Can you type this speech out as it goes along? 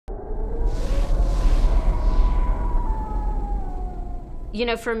You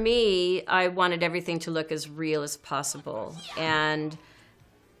know, for me, I wanted everything to look as real as possible. And,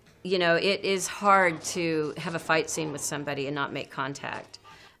 you know, it is hard to have a fight scene with somebody and not make contact.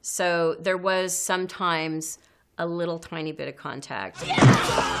 So there was sometimes a little tiny bit of contact.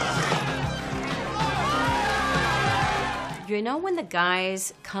 You know, when the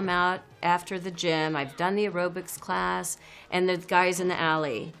guys come out after the gym, I've done the aerobics class, and the guys in the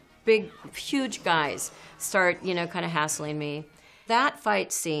alley, big, huge guys, start, you know, kind of hassling me. That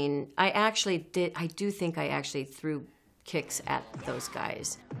fight scene, I do think I actually threw kicks at those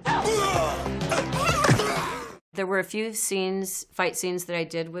guys. There were a few fight scenes that I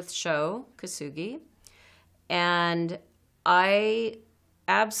did with Shô Kosugi, and I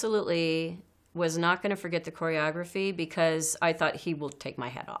absolutely was not going to forget the choreography because I thought he will take my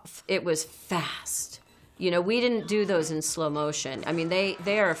head off. It was fast. You know, we didn't do those in slow motion. I mean,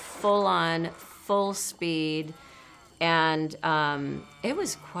 they are full on, full speed. And it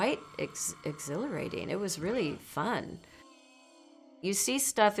was quite exhilarating. It was really fun. You see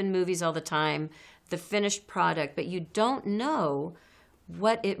stuff in movies all the time, the finished product, but you don't know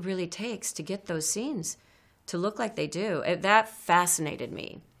what it really takes to get those scenes to look like they do. That fascinated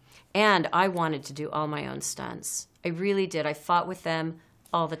me. And I wanted to do all my own stunts. I really did. I fought with them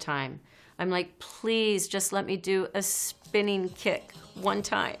all the time. I'm like, please just let me do a spinning kick one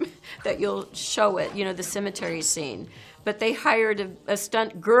time that you'll show it, you know, the cemetery scene. But they hired a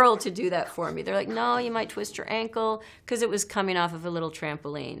stunt girl to do that for me. They're like, no, you might twist your ankle, because it was coming off of a little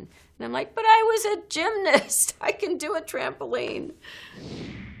trampoline. And I'm like, but I was a gymnast. I can do a trampoline.